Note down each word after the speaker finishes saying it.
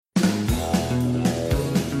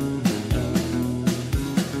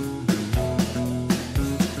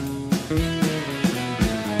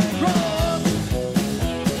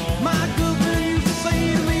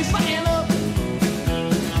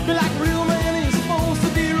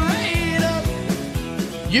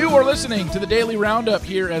You are listening to the Daily Roundup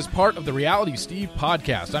here as part of the Reality Steve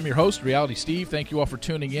podcast. I'm your host, Reality Steve. Thank you all for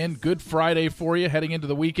tuning in. Good Friday for you, heading into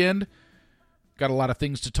the weekend. Got a lot of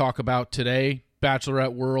things to talk about today.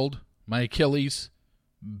 Bachelorette world, my Achilles,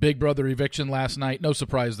 Big Brother eviction last night. No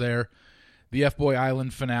surprise there. The F-Boy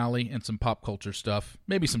Island finale and some pop culture stuff.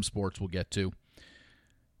 Maybe some sports we'll get to.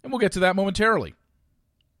 And we'll get to that momentarily.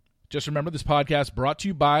 Just remember, this podcast brought to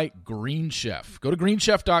you by Green Chef. Go to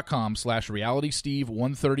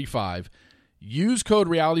greenchef.com/realitysteve135. Use code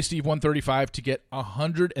realitysteve135 to get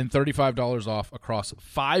 $135 off across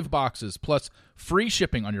 5 boxes, plus free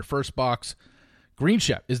shipping on your first box. Green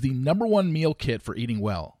Chef is the #1 meal kit for eating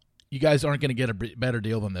well. You guys aren't going to get a better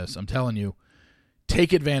deal than this. I'm telling you.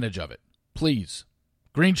 Take advantage of it. Please.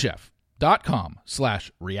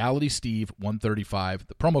 greenchef.com/realitysteve135.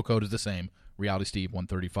 The promo code is the same.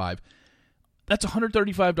 RealitySteve135. That's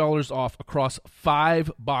 $135 off across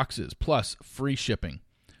 5 boxes, plus free shipping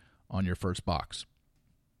on your first box.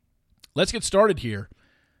 Let's get started here.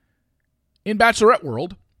 In Bachelorette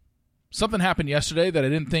world, something happened yesterday that I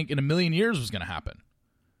didn't think in a million years was going to happen.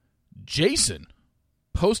 Jason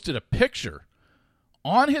posted a picture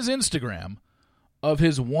on his Instagram of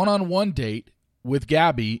his one-on-one date with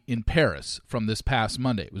Gabby in Paris from this past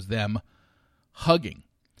Monday. It was them hugging.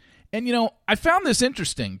 And, you know, I found this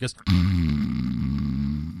interesting because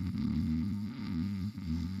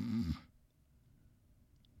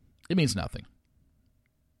it means nothing.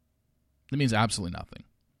 It means absolutely nothing.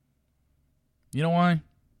 You know why?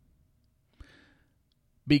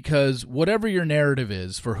 Because whatever your narrative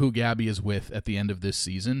is for who Gabby is with at the end of this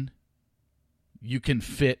season, you can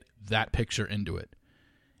fit that picture into it.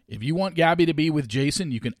 If you want Gabby to be with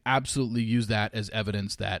Jason, you can absolutely use that as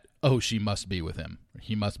evidence that, oh, she must be with him.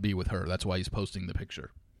 He must be with her. That's why he's posting the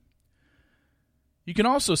picture. You can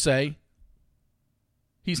also say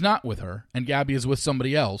he's not with her and Gabby is with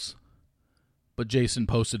somebody else, but Jason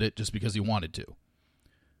posted it just because he wanted to.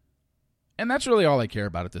 And that's really all I care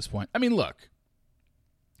about at this point. I mean, look,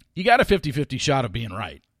 you got a 50-50 shot of being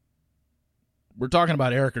right. We're talking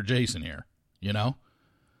about Eric or Jason here, you know?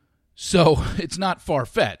 So it's not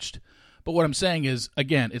far-fetched. But what I'm saying is,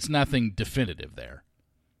 again, it's nothing definitive there.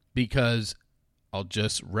 Because I'll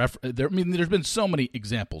just there's been so many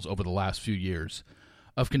examples over the last few years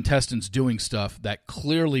of contestants doing stuff that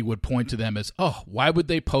clearly would point to them as, oh, why would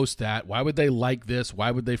they post that? Why would they like this? Why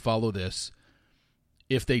would they follow this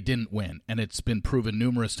if they didn't win? And it's been proven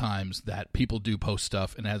numerous times that people do post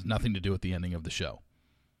stuff and it has nothing to do with the ending of the show.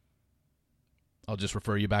 I'll just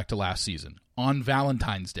refer you back to last season. On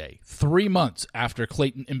Valentine's Day, 3 months after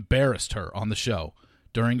Clayton embarrassed her on the show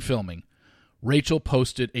during filming, Rachel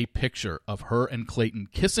posted a picture of her and Clayton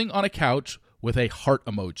kissing on a couch with a heart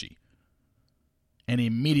emoji. And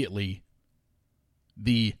immediately,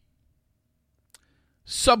 the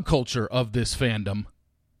subculture of this fandom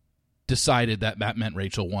decided that that meant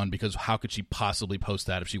Rachel won, because how could she possibly post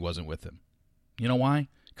that if she wasn't with him? You know why?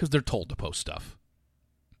 Because they're told to post stuff.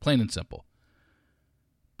 Plain and simple.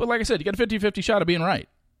 But like I said, you got a 50-50 shot of being right.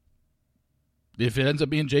 If it ends up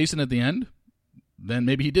being Jason at the end, then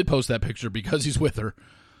maybe he did post that picture because he's with her.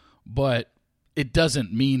 But it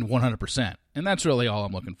doesn't mean 100%. And that's really all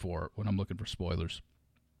I'm looking for when I'm looking for spoilers,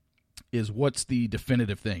 is what's the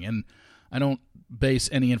definitive thing. And I don't base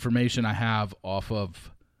any information I have off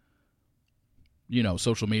of, you know,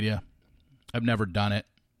 social media. I've never done it.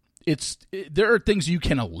 There are things you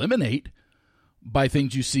can eliminate by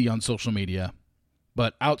things you see on social media.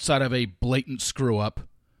 But outside of a blatant screw-up,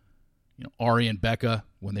 you know, Ari and Becca,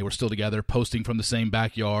 when they were still together, posting from the same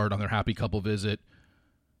backyard on their happy couple visit.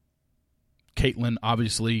 Caitlyn,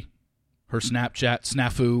 obviously, her Snapchat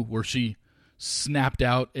snafu, where she snapped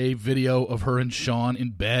out a video of her and Sean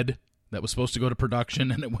in bed that was supposed to go to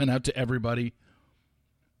production, and it went out to everybody.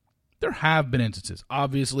 There have been instances.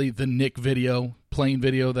 Obviously, the Nick video, plain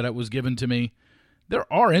video that was given to me,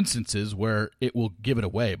 there are instances where it will give it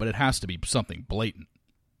away, but it has to be something blatant.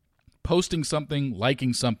 Posting something,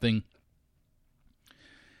 liking something,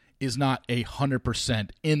 is not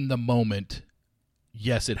 100% in the moment,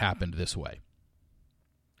 yes, it happened this way.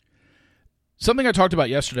 Something I talked about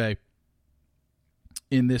yesterday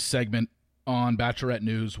in this segment on Bachelorette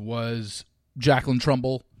News was Jacqueline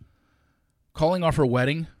Trumbull calling off her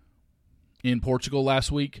wedding in Portugal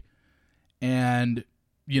last week, and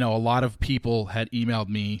you know, a lot of people had emailed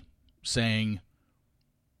me saying,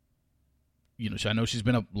 you know, I know she's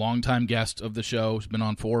been a longtime guest of the show. She's been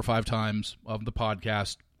on 4 or 5 times of the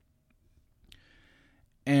podcast.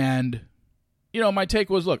 And, you know, my take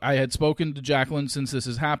was, look, I had spoken to Jacqueline since this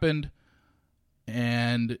has happened.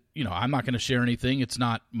 And, you know, I'm not going to share anything. It's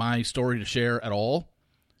not my story to share at all.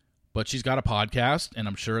 But she's got a podcast, and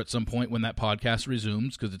I'm sure at some point when that podcast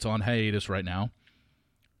resumes, because it's on hiatus right now,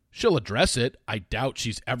 she'll address it. I doubt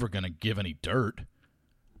she's ever going to give any dirt.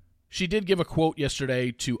 She did give a quote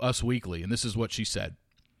yesterday to Us Weekly, and this is what she said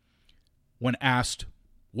when asked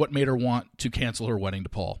what made her want to cancel her wedding to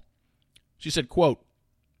Paul. She said, quote,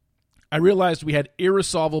 "I realized we had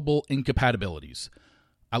irresolvable incompatibilities.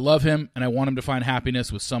 I love him, and I want him to find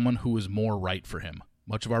happiness with someone who is more right for him.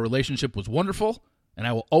 Much of our relationship was wonderful, and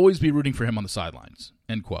I will always be rooting for him on the sidelines."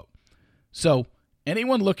 End quote. So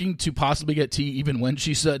anyone looking to possibly get tea even when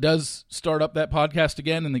she does start up that podcast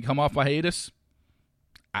again and then come off hiatus,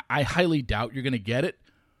 I highly doubt you're going to get it.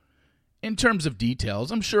 In terms of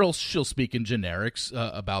details, I'm sure she'll speak in generics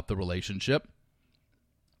about the relationship.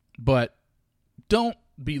 But don't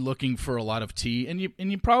be looking for a lot of tea, and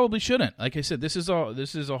you probably shouldn't. Like I said, this is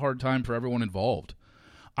a hard time for everyone involved.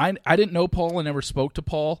 I didn't know Paul. I never spoke to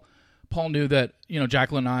Paul. Paul knew that,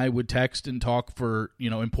 Jacqueline and I would text and talk for,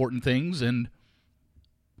 important things, and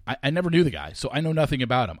I never knew the guy, so I know nothing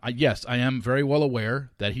about him. Yes, I am very well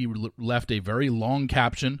aware that he left a very long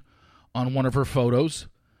caption on one of her photos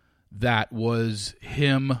that was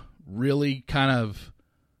him really kind of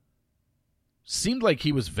seemed like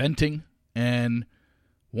he was venting and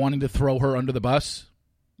wanting to throw her under the bus.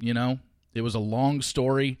 It was a long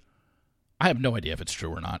story. I have no idea if it's true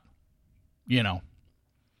or not,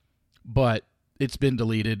 but it's been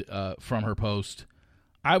deleted from her post.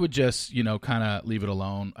 I would just, kind of leave it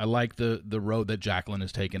alone. I like the road that Jacqueline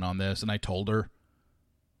has taken on this, and I told her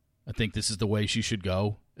I think this is the way she should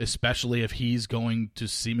go, especially if he's going to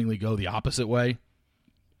seemingly go the opposite way.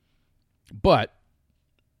 But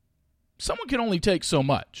someone can only take so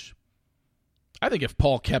much. I think if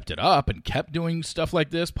Paul kept it up and kept doing stuff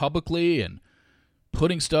like this publicly and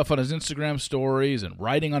putting stuff on his Instagram stories and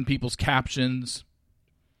writing on people's captions,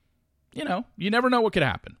 you never know what could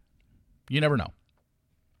happen. You never know.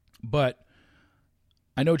 But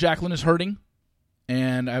I know Jacqueline is hurting,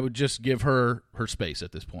 and I would just give her space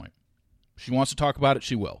at this point. If she wants to talk about it,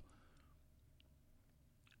 she will.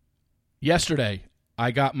 Yesterday,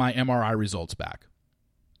 I got my MRI results back.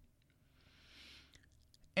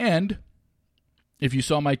 And if you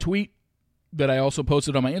saw my tweet that I also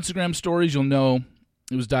posted on my Instagram stories, you'll know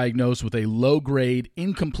it was diagnosed with a low-grade,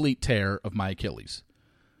 incomplete tear of my Achilles.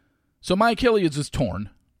 So my Achilles is torn,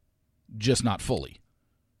 just not fully.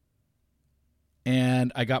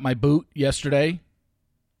 And I got my boot yesterday.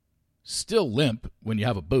 Still limp when you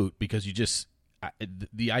have a boot because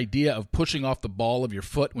the idea of pushing off the ball of your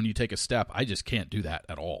foot when you take a step, I just can't do that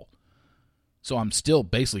at all. So I'm still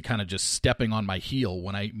basically kind of just stepping on my heel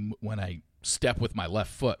when I step with my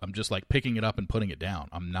left foot. I'm just like picking it up and putting it down.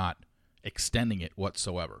 I'm not extending it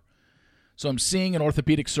whatsoever. So I'm seeing an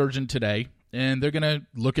orthopedic surgeon today, and they're going to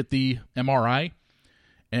look at the MRI,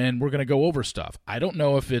 and we're going to go over stuff. I don't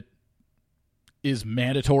know if it is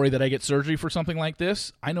mandatory that I get surgery for something like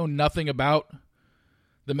this. I know nothing about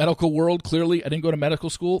the medical world. Clearly, I didn't go to medical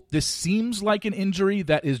school. This seems like an injury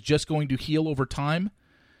that is just going to heal over time,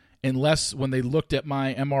 unless when they looked at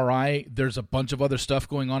my MRI, there's a bunch of other stuff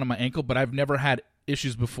going on in my ankle, but I've never had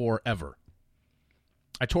issues before, ever.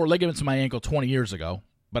 I tore ligaments in my ankle 20 years ago,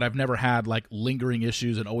 but I've never had like lingering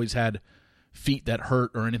issues and always had feet that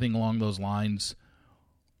hurt or anything along those lines.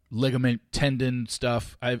 Ligament, tendon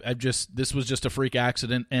stuff. This was just a freak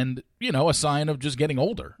accident and, a sign of just getting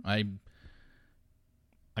older. Like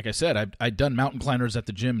I said, I'd done mountain climbers at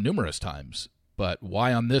the gym numerous times, but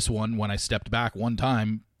why on this one, when I stepped back one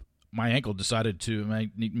time, my ankle decided to,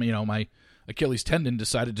 my Achilles tendon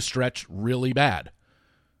decided to stretch really bad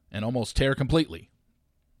and almost tear completely.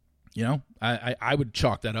 I would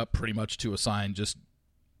chalk that up pretty much to a sign just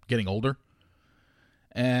getting older.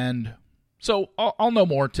 And so I'll know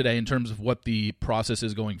more today in terms of what the process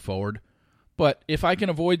is going forward. But if I can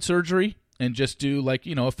avoid surgery and just do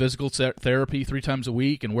a physical therapy 3 times a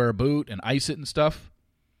week and wear a boot and ice it and stuff,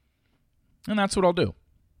 then that's what I'll do.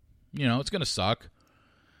 It's going to suck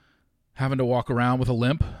having to walk around with a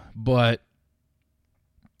limp, but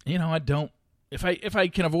I don't. If I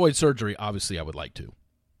can avoid surgery, obviously I would like to.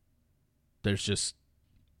 There's just,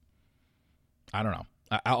 I don't know.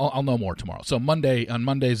 I'll know more tomorrow. So on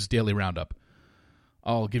Monday's Daily Roundup,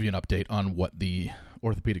 I'll give you an update on what the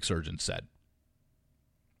orthopedic surgeon said.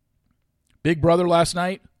 Big Brother last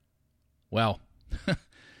night, well,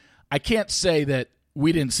 I can't say that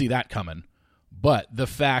we didn't see that coming, but the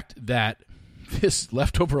fact that this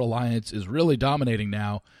leftover alliance is really dominating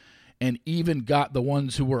now and even got the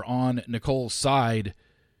ones who were on Nicole's side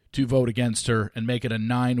to vote against her and make it a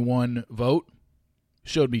 9-1 vote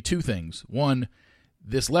showed me 2 things. One,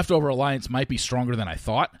 this leftover alliance might be stronger than I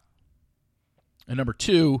thought. And number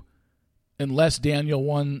 2, unless Daniel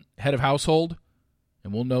won head of household,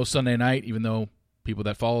 and we'll know Sunday night, even though people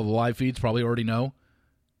that follow the live feeds probably already know,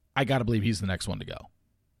 I got to believe he's the next one to go.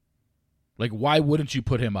 Like, why wouldn't you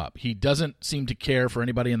put him up? He doesn't seem to care for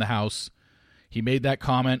anybody in the house. He made that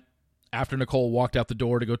comment after Nicole walked out the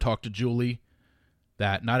door to go talk to Julie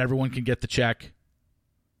that not everyone can get the check.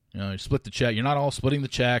 You split the check. You're not all splitting the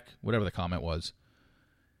check, whatever the comment was.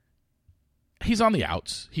 He's on the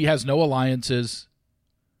outs. He has no alliances,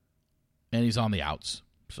 and he's on the outs.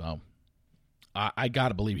 So I got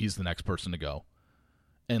to believe he's the next person to go.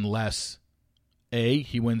 Unless, A,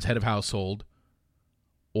 he wins head of household,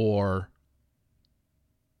 or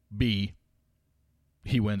B,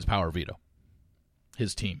 he wins power veto,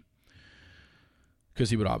 his team. Because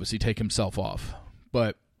he would obviously take himself off.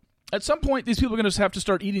 But at some point, these people are going to just have to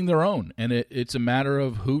start eating their own. And it's a matter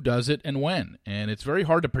of who does it and when. And it's very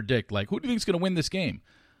hard to predict. Like, who do you think is going to win this game?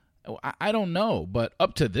 I don't know. But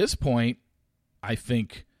up to this point, I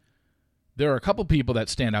think there are a couple people that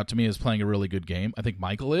stand out to me as playing a really good game. I think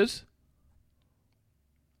Michael is.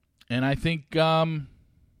 And I think,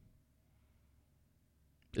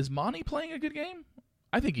 is Monty playing a good game?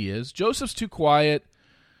 I think he is. Joseph's too quiet.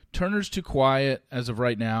 Turner's too quiet as of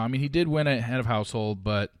right now. I mean, he did win a head of household,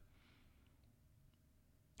 but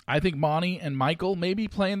I think Monty and Michael may be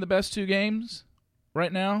playing the best two games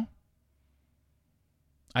right now.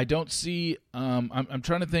 I don't see, I'm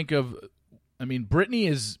trying to think of, I mean, Brittany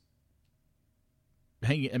is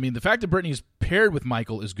hanging, I mean, the fact that Brittany is paired with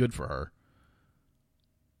Michael is good for her.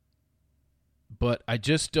 But I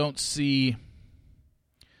just don't see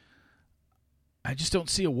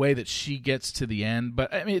a way that she gets to the end.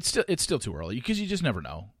 But I mean, it's still too early because you just never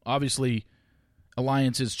know. Obviously,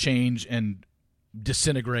 alliances change and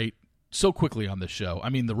disintegrate so quickly on this show. I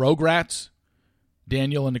mean, the Rogue Rats,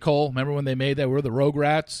 Daniel and Nicole, remember when they made that? We're the Rogue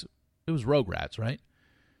Rats. It was Rogue Rats, right?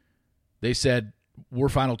 They said, we're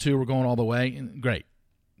final two, we're going all the way. And great.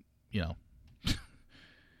 You know,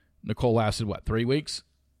 Nicole lasted, 3 weeks?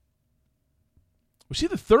 Was she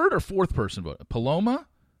the third or fourth person vote? Paloma?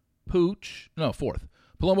 Pooch, no, fourth.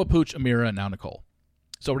 Paloma, Pooch, Amira, and now Nicole.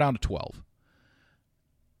 So we're down to 12.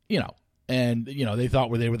 And they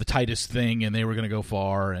thought they were the tightest thing and they were going to go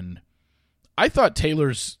far. And I thought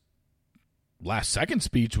Taylor's last second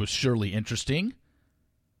speech was surely interesting.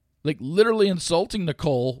 Like, literally insulting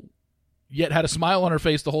Nicole, yet had a smile on her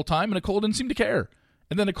face the whole time, and Nicole didn't seem to care.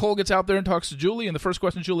 And then Nicole gets out there and talks to Julie, and the first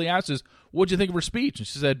question Julie asks is, what'd you think of her speech? And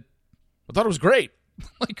she said, I thought it was great.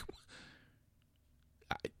 Like,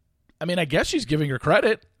 I mean, I guess she's giving her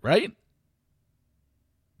credit, right?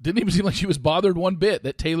 Didn't even seem like she was bothered one bit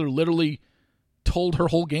that Taylor literally told her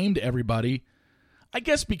whole game to everybody. I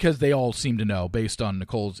guess because they all seem to know, based on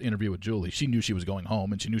Nicole's interview with Julie, she knew she was going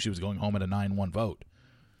home, and she knew she was going home at a 9-1 vote.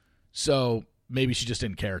 So maybe she just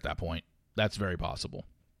didn't care at that point. That's very possible.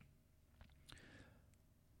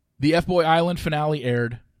 The F-Boy Island finale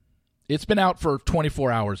aired. It's been out for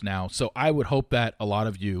 24 hours now, so I would hope that a lot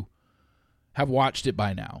of you have watched it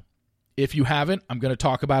by now. If you haven't, I'm going to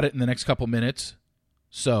talk about it in the next couple minutes.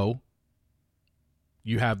 So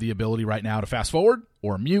you have the ability right now to fast forward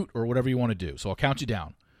or mute or whatever you want to do. So I'll count you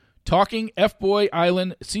down. Talking F-Boy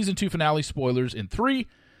Island Season 2 finale spoilers in 3,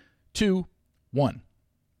 2, 1.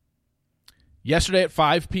 Yesterday at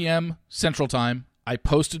 5 p.m. Central Time, I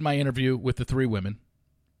posted my interview with the three women,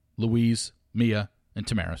 Louise, Mia, and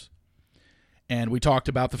Tamaris. And we talked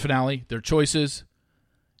about the finale, their choices,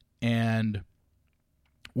 and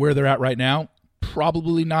where they're at right now.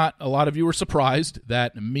 Probably not a lot of you are surprised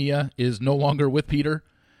that Mia is no longer with Peter,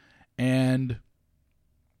 and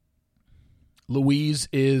Louise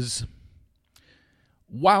is,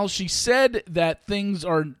 while she said that things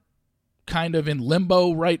are kind of in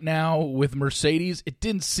limbo right now with Mercedes, it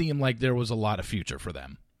didn't seem like there was a lot of future for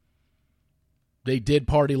them. They did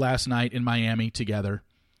party last night in Miami together,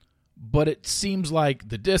 but it seems like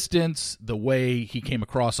the distance, the way he came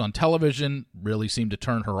across on television really seemed to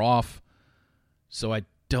turn her off. So I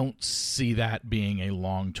don't see that being a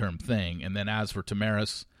long-term thing. And then as for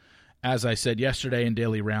Tamaris, as I said yesterday in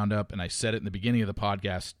Daily Roundup, and I said it in the beginning of the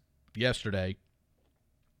podcast yesterday,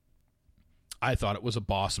 I thought it was a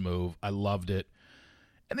boss move. I loved it.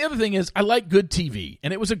 And the other thing is, I like good TV,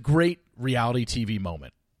 and it was a great reality TV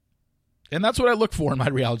moment. And that's what I look for in my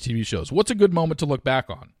reality TV shows. What's a good moment to look back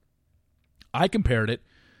on? I compared it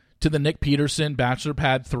to the Nick Peterson Bachelor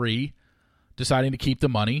Pad 3 deciding to keep the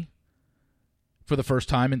money for the first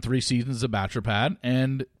time in 3 seasons of Bachelor Pad,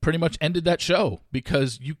 and pretty much ended that show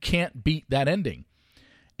because you can't beat that ending.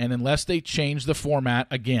 And unless they change the format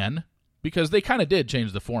again, because they kind of did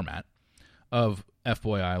change the format of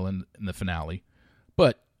F-Boy Island in the finale,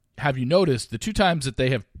 but have you noticed the 2 times that they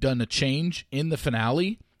have done a change in the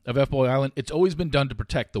finale of F-Boy Island, it's always been done to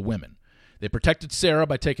protect the women. They protected Sarah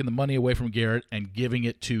by taking the money away from Garrett and giving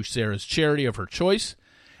it to Sarah's charity of her choice.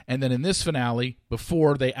 And then in this finale,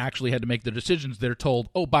 before they actually had to make their decisions, they're told,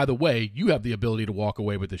 oh, by the way, you have the ability to walk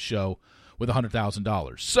away with this show with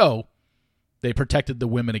 $100,000. So they protected the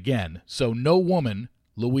women again. So no woman,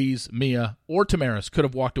 Louise, Mia, or Tamaris, could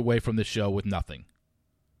have walked away from this show with nothing.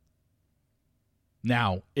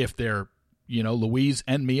 Now, if they're, Louise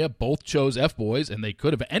and Mia both chose F-Boys, and they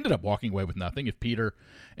could have ended up walking away with nothing if Peter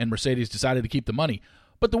and Mercedes decided to keep the money.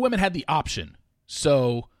 But the women had the option.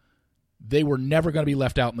 So they were never going to be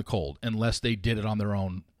left out in the cold unless they did it on their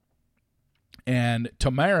own. And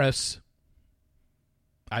Tamaris,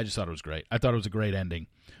 I just thought it was great. I thought it was a great ending.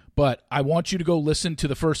 But I want you to go listen to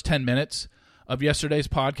the first 10 minutes of yesterday's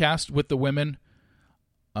podcast with the women,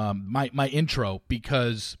 my intro,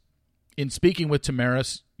 because in speaking with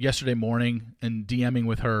Tamaris yesterday morning and DMing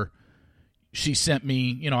with her, she sent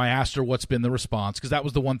me, I asked her what's been the response, because that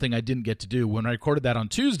was the one thing I didn't get to do. When I recorded that on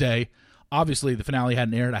Tuesday, obviously the finale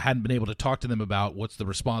hadn't aired. I hadn't been able to talk to them about what's the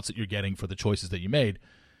response that you're getting for the choices that you made.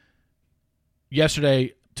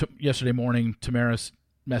 Yesterday morning, Tamaris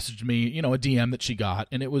messaged me, a DM that she got,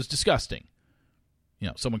 and it was disgusting.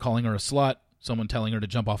 Someone calling her a slut, someone telling her to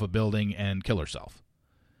jump off a building and kill herself.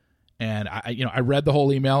 And I read the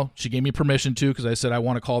whole email. She gave me permission to, because I said I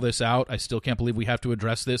want to call this out. I still can't believe we have to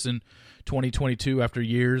address this in 2022 after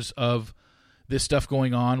years of this stuff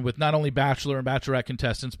going on with not only Bachelor and Bachelorette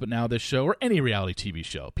contestants, but now this show or any reality TV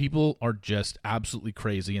show. People are just absolutely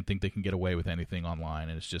crazy and think they can get away with anything online,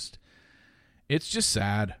 and it's just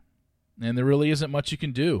sad. And there really isn't much you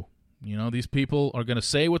can do. These people are going to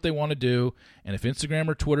say what they want to do, and if Instagram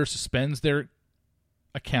or Twitter suspends their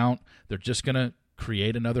account, they're just going to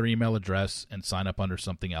create another email address and sign up under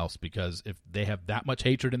something else, because if they have that much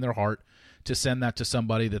hatred in their heart to send that to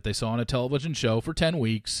somebody that they saw on a television show for 10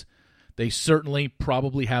 weeks, they certainly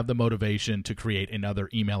probably have the motivation to create another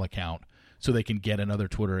email account so they can get another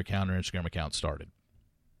Twitter account or Instagram account started.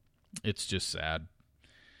 It's just sad.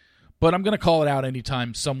 But I'm going to call it out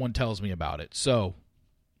anytime someone tells me about it. So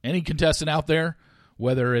any contestant out there,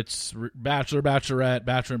 whether it's Bachelor, Bachelorette,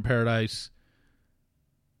 Bachelor in Paradise,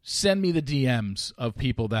 send me the DMs of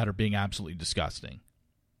people that are being absolutely disgusting,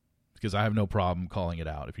 because I have no problem calling it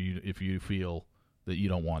out if you feel that you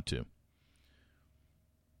don't want to.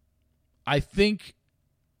 I think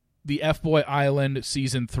the F-Boy Island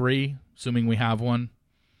Season 3, assuming we have one,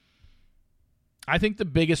 I think the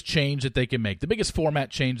biggest change that they can make, the biggest format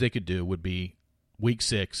change they could do would be Week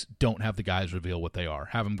 6, don't have the guys reveal what they are.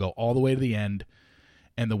 Have them go all the way to the end,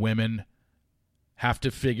 and the women have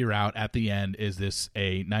to figure out at the end, is this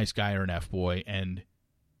a nice guy or an F-Boy, and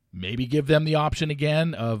maybe give them the option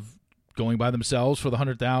again of going by themselves for the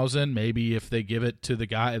 $100,000. Maybe if they give it to the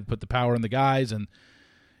guy, put the power in the guys, and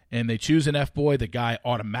they choose an F-Boy, the guy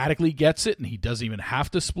automatically gets it, and he doesn't even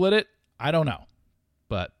have to split it. I don't know.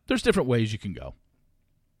 But there's different ways you can go.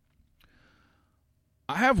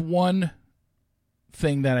 I have one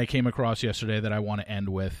thing that I came across yesterday that I want to end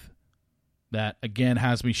with that, again,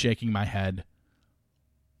 has me shaking my head.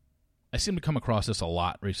 I seem to come across this a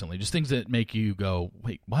lot recently. Just things that make you go,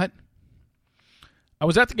 wait, what? I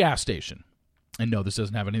was at the gas station. And no, this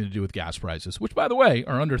doesn't have anything to do with gas prices, which, by the way,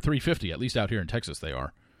 are under $3.50, at least out here in Texas they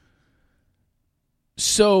are.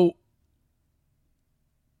 So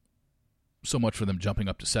much for them jumping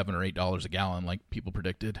up to $7 or $8 a gallon like people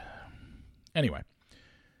predicted. Anyway.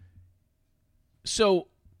 So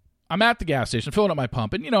I'm at the gas station filling up my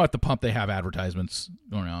pump, and at the pump they have advertisements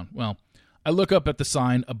going on. Well, I look up at the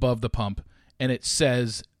sign above the pump, and it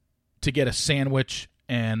says to get a sandwich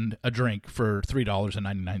and a drink for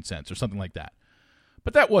 $3.99 or something like that.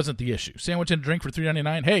 But that wasn't the issue. Sandwich and a drink for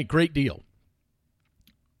 $3.99, hey, great deal.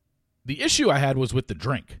 The issue I had was with the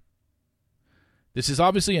drink. This is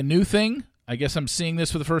obviously a new thing. I guess I'm seeing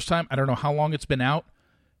this for the first time. I don't know how long it's been out.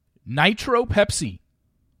 Nitro Pepsi.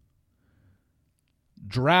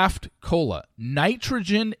 Draft Cola.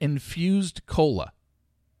 Nitrogen-infused cola.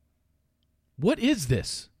 What is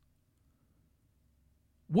this?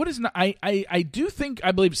 What is not? I do think,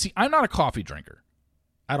 I believe, see, I'm not a coffee drinker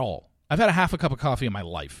at all. I've had a half a cup of coffee in my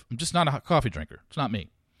life. I'm just not a coffee drinker. It's not me.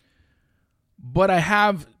 But I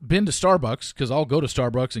have been to Starbucks, because I'll go to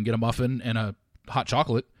Starbucks and get a muffin and a hot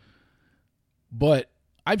chocolate. But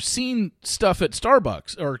I've seen stuff at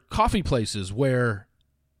Starbucks or coffee places where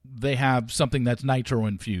they have something that's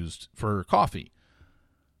nitro-infused for coffee.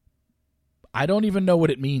 I don't even know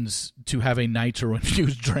what it means to have a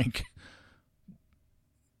nitro-infused drink.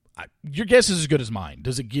 Your guess is as good as mine.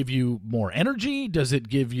 Does it give you more energy? Does it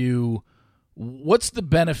give you What's the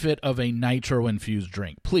benefit of a nitro-infused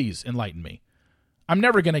drink? Please enlighten me. I'm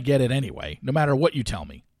never going to get it anyway, no matter what you tell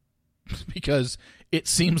me, because it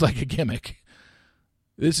seems like a gimmick.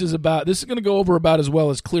 This is going to go over about as well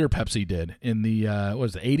as Clear Pepsi did in the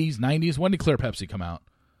 80s, 90s. When did Clear Pepsi come out?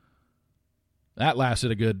 That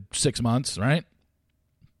lasted a good 6 months, right?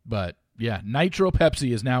 But yeah, Nitro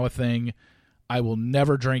Pepsi is now a thing. I will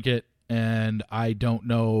never drink it, and I don't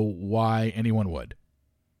know why anyone would.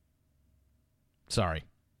 Sorry.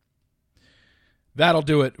 That'll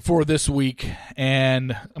do it for this week,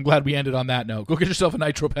 and I'm glad we ended on that note. Go get yourself a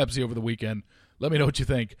Nitro Pepsi over the weekend. Let me know what you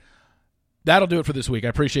think. That'll do it for this week. I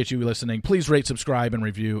appreciate you listening. Please rate, subscribe, and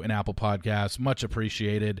review in Apple Podcasts. Much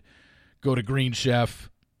appreciated. Go to Green Chef.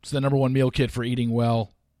 It's the #1 meal kit for eating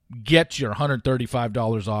well. Get your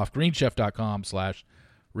 $135 off.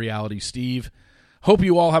 greenchef.com/realitysteve. Hope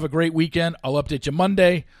you all have a great weekend. I'll update you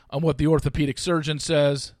Monday on what the orthopedic surgeon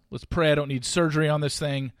says. Let's pray I don't need surgery on this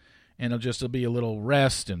thing, and it'll be a little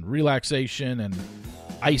rest and relaxation and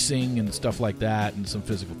icing and stuff like that and some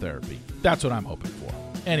physical therapy. That's what I'm hoping for.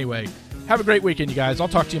 Anyway, have a great weekend, you guys. I'll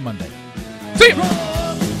talk to you Monday. See ya!